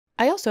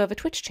I also have a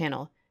Twitch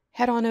channel.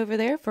 Head on over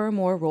there for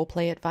more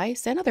roleplay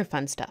advice and other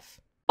fun stuff.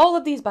 All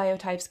of these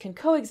biotypes can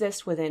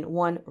coexist within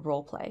one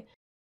roleplay.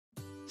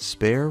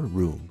 Spare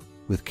Room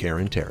with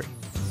Karen Terry.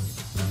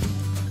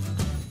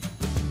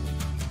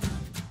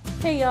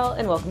 Hey y'all,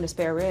 and welcome to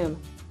Spare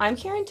Room. I'm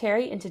Karen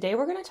Terry, and today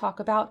we're going to talk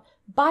about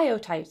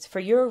biotypes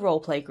for your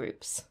roleplay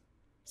groups.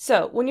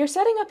 So, when you're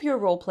setting up your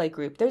roleplay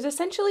group, there's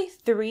essentially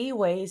 3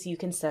 ways you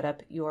can set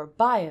up your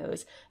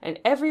bios, and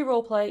every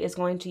roleplay is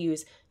going to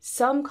use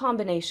some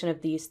combination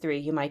of these 3.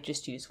 You might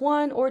just use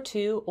 1 or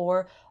 2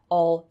 or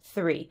all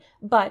 3,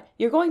 but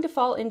you're going to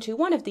fall into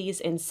one of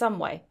these in some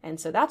way, and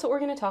so that's what we're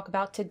going to talk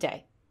about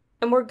today.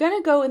 And we're going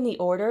to go in the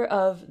order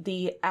of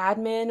the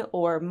admin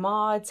or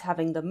mods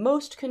having the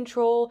most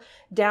control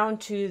down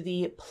to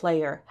the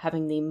player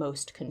having the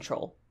most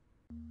control.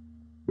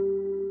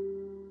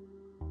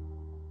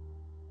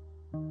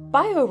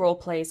 Bio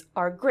roleplays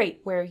are great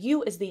where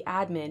you as the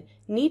admin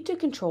need to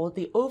control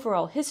the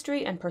overall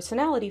history and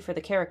personality for the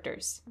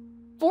characters.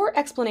 For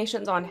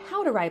explanations on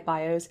how to write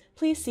bios,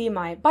 please see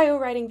my bio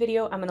writing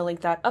video. I'm going to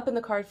link that up in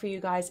the card for you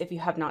guys. If you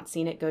have not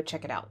seen it, go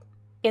check it out.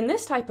 In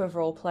this type of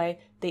roleplay,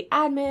 the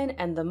admin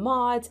and the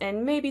mods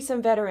and maybe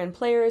some veteran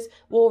players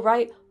will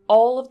write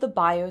all of the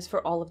bios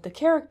for all of the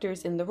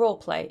characters in the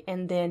roleplay,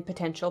 and then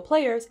potential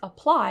players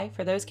apply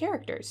for those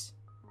characters.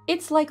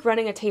 It's like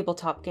running a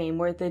tabletop game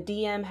where the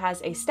DM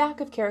has a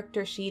stack of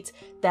character sheets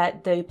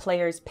that the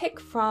players pick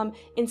from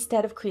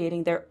instead of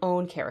creating their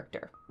own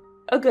character.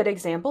 A good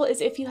example is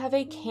if you have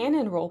a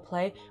canon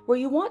roleplay where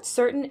you want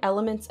certain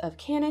elements of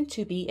canon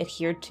to be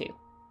adhered to.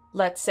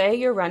 Let's say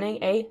you're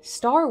running a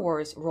Star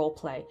Wars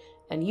roleplay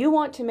and you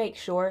want to make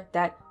sure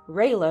that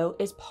Reylo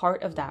is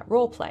part of that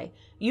roleplay.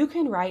 You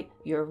can write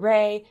your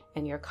Rey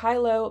and your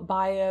Kylo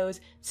bios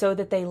so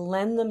that they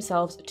lend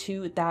themselves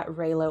to that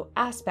Reylo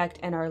aspect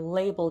and are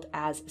labeled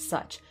as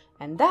such.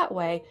 And that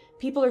way,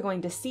 people are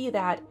going to see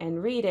that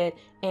and read it,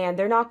 and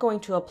they're not going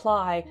to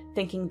apply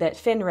thinking that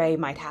Finrey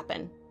might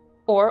happen.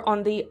 Or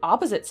on the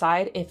opposite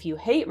side, if you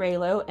hate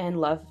Reylo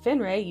and love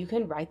Finrey, you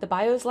can write the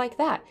bios like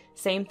that.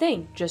 Same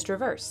thing, just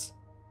reverse.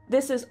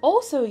 This is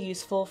also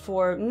useful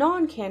for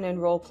non-canon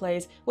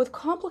roleplays with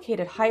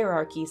complicated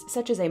hierarchies,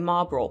 such as a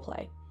mob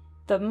roleplay.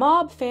 The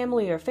mob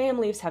family or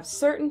families have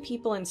certain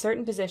people in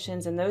certain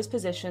positions, and those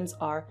positions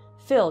are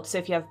filled. So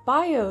if you have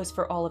bios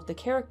for all of the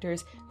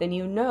characters, then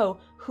you know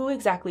who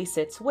exactly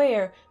sits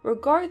where,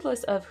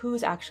 regardless of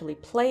who's actually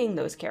playing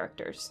those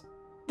characters.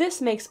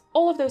 This makes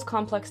all of those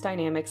complex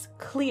dynamics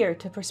clear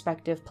to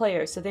prospective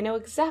players, so they know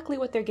exactly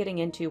what they're getting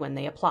into when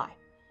they apply.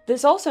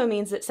 This also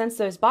means that since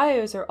those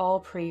bios are all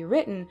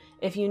pre-written,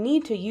 if you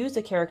need to use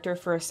a character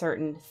for a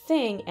certain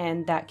thing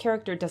and that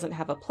character doesn't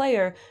have a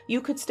player, you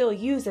could still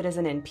use it as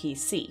an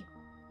NPC.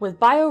 With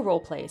bio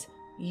roleplays,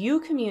 you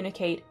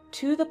communicate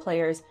to the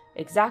players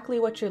exactly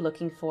what you're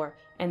looking for,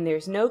 and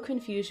there's no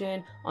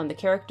confusion on the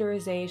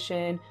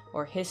characterization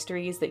or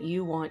histories that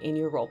you want in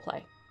your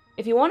roleplay.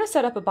 If you want to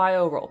set up a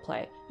bio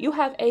roleplay, you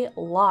have a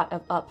lot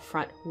of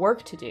upfront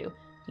work to do.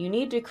 You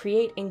need to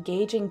create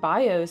engaging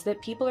bios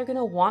that people are going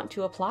to want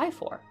to apply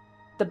for.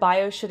 The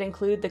bios should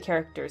include the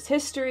character's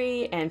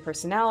history and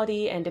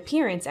personality and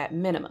appearance at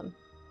minimum.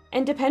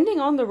 And depending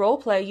on the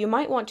roleplay, you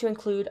might want to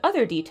include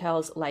other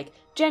details like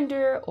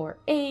gender or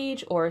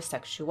age or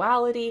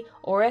sexuality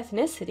or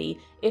ethnicity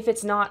if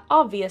it's not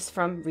obvious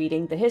from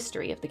reading the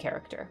history of the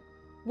character.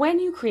 When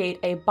you create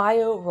a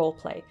bio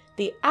roleplay,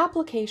 the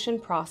application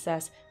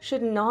process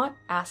should not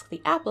ask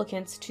the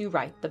applicants to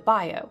write the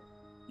bio.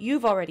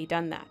 You've already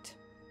done that.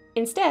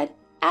 Instead,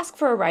 ask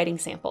for a writing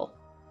sample.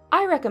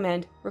 I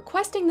recommend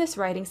requesting this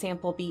writing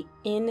sample be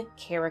in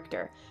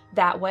character.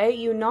 That way,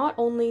 you not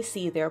only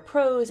see their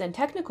prose and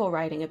technical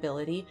writing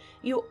ability,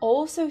 you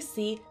also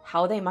see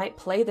how they might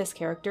play this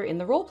character in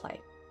the roleplay.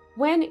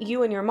 When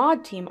you and your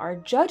mod team are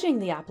judging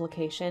the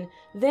application,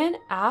 then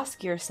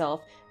ask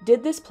yourself,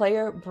 did this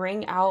player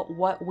bring out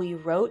what we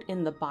wrote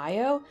in the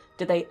bio?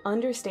 Did they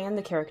understand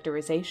the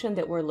characterization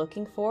that we're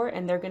looking for,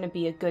 and they're going to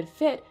be a good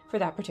fit for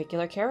that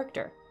particular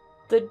character?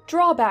 The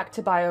drawback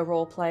to bio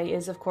roleplay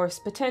is, of course,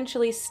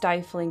 potentially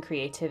stifling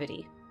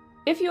creativity.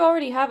 If you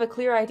already have a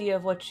clear idea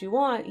of what you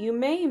want, you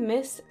may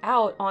miss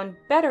out on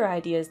better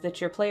ideas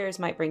that your players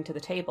might bring to the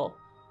table.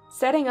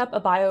 Setting up a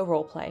bio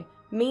roleplay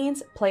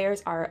means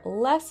players are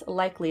less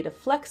likely to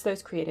flex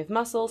those creative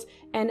muscles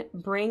and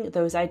bring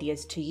those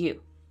ideas to you.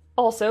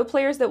 Also,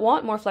 players that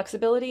want more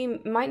flexibility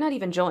might not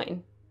even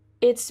join.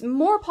 It's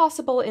more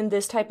possible in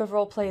this type of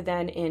roleplay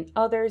than in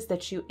others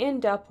that you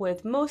end up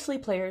with mostly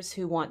players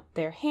who want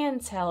their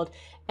hands held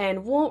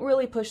and won't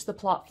really push the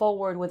plot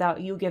forward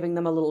without you giving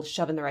them a little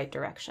shove in the right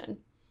direction.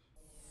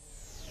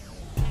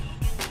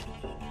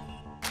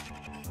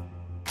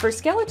 For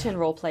skeleton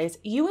roleplays,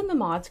 you and the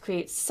mods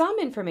create some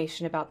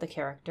information about the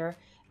character,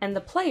 and the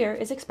player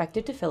is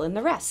expected to fill in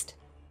the rest.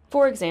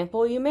 For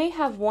example, you may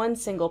have one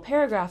single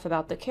paragraph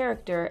about the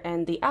character,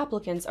 and the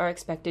applicants are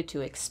expected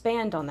to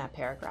expand on that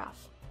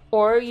paragraph.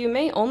 Or you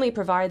may only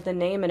provide the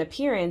name and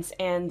appearance,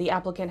 and the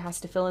applicant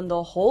has to fill in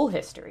the whole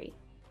history.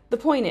 The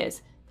point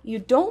is, You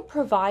don't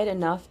provide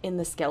enough in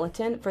the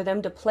skeleton for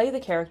them to play the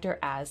character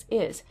as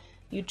is.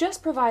 You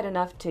just provide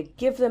enough to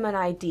give them an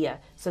idea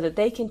so that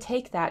they can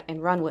take that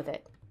and run with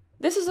it.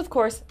 This is, of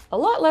course, a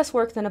lot less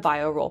work than a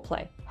bio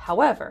roleplay.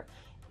 However,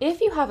 if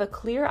you have a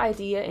clear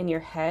idea in your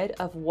head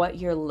of what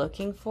you're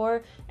looking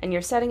for, and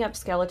you're setting up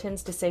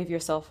skeletons to save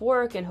yourself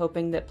work and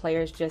hoping that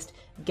players just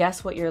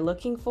guess what you're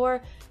looking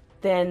for,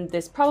 then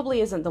this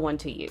probably isn't the one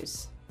to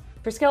use.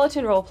 For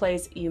skeleton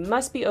roleplays, you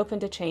must be open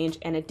to change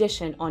and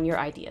addition on your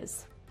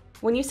ideas.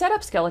 When you set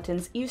up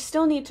skeletons, you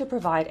still need to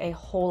provide a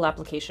whole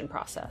application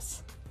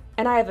process.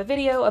 And I have a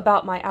video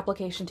about my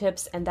application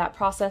tips and that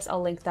process.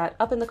 I'll link that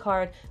up in the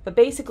card, but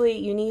basically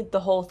you need the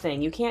whole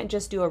thing. You can't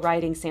just do a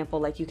writing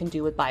sample like you can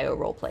do with bio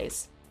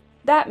roleplays.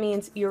 That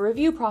means your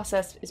review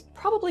process is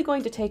probably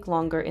going to take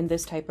longer in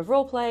this type of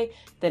roleplay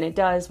than it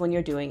does when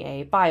you're doing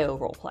a bio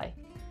roleplay.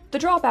 The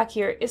drawback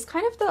here is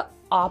kind of the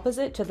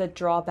opposite to the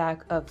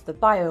drawback of the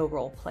bio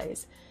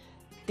roleplays.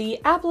 The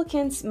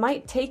applicants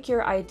might take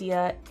your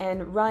idea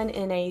and run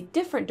in a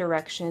different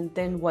direction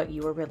than what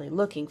you were really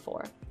looking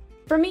for.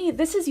 For me,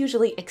 this is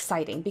usually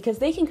exciting because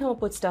they can come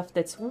up with stuff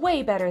that's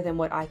way better than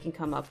what I can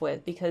come up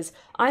with because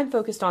I'm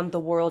focused on the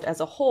world as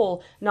a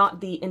whole,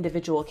 not the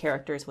individual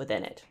characters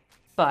within it.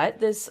 But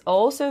this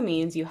also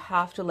means you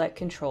have to let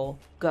control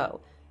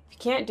go. If you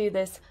can't do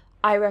this,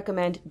 I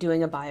recommend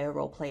doing a bio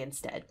roleplay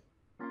instead.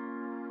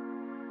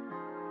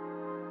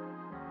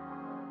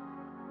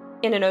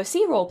 In an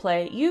OC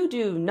roleplay, you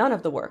do none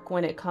of the work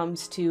when it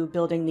comes to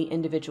building the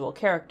individual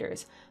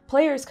characters.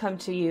 Players come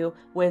to you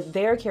with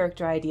their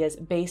character ideas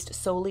based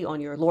solely on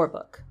your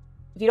lorebook.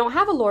 If you don't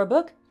have a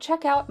lorebook,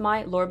 check out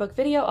my lorebook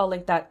video. I'll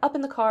link that up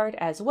in the card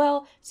as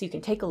well so you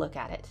can take a look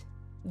at it.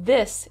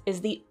 This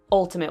is the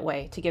ultimate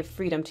way to give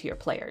freedom to your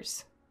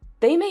players.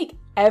 They make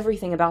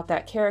everything about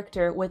that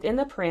character within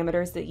the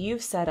parameters that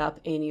you've set up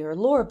in your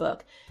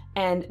lorebook,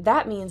 and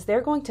that means they're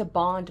going to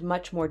bond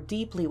much more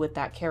deeply with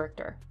that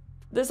character.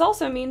 This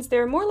also means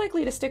they're more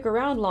likely to stick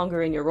around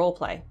longer in your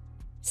roleplay.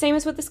 Same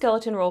as with the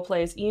skeleton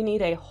roleplays, you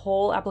need a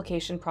whole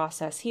application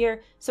process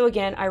here, so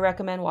again, I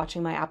recommend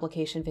watching my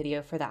application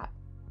video for that.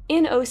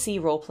 In OC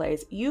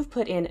roleplays, you've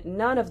put in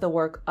none of the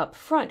work up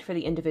front for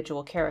the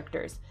individual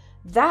characters.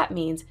 That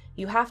means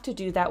you have to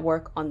do that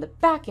work on the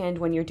back end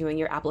when you're doing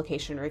your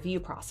application review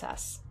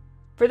process.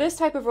 For this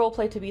type of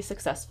roleplay to be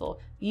successful,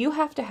 you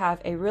have to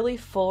have a really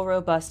full,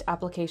 robust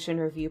application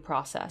review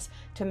process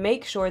to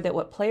make sure that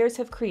what players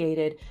have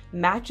created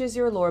matches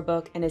your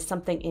lorebook and is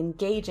something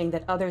engaging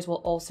that others will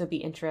also be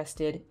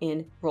interested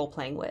in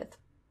role-playing with.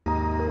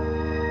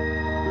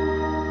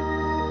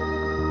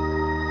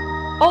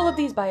 All of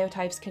these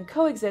biotypes can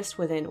coexist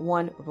within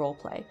one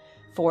roleplay.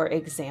 For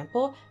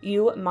example,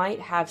 you might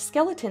have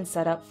skeletons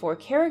set up for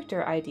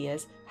character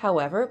ideas.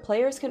 However,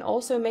 players can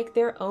also make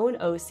their own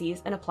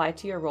OCs and apply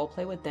to your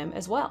roleplay with them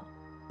as well.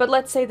 But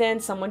let's say then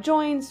someone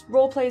joins,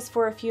 roleplays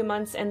for a few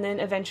months, and then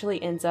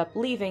eventually ends up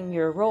leaving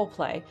your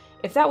roleplay.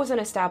 If that was an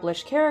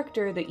established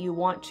character that you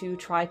want to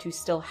try to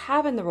still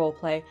have in the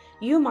roleplay,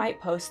 you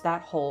might post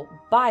that whole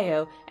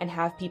bio and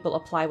have people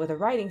apply with a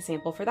writing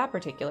sample for that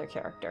particular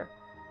character.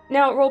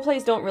 Now,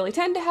 roleplays don't really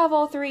tend to have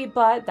all three,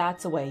 but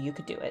that's a way you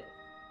could do it.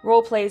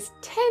 Roleplays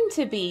tend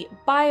to be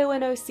bio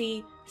and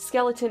OC,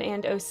 skeleton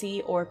and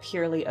OC, or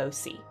purely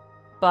OC.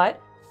 But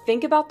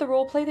think about the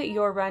roleplay that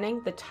you're running,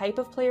 the type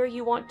of player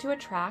you want to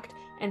attract,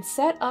 and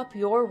set up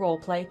your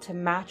roleplay to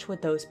match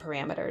with those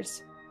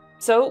parameters.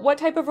 So what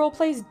type of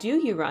roleplays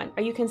do you run?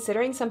 Are you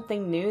considering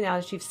something new now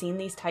that you've seen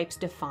these types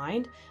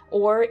defined?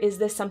 Or is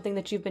this something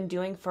that you've been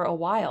doing for a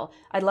while?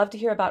 I'd love to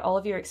hear about all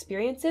of your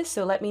experiences,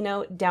 so let me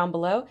know down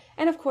below.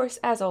 And of course,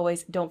 as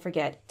always, don't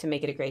forget to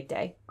make it a great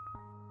day.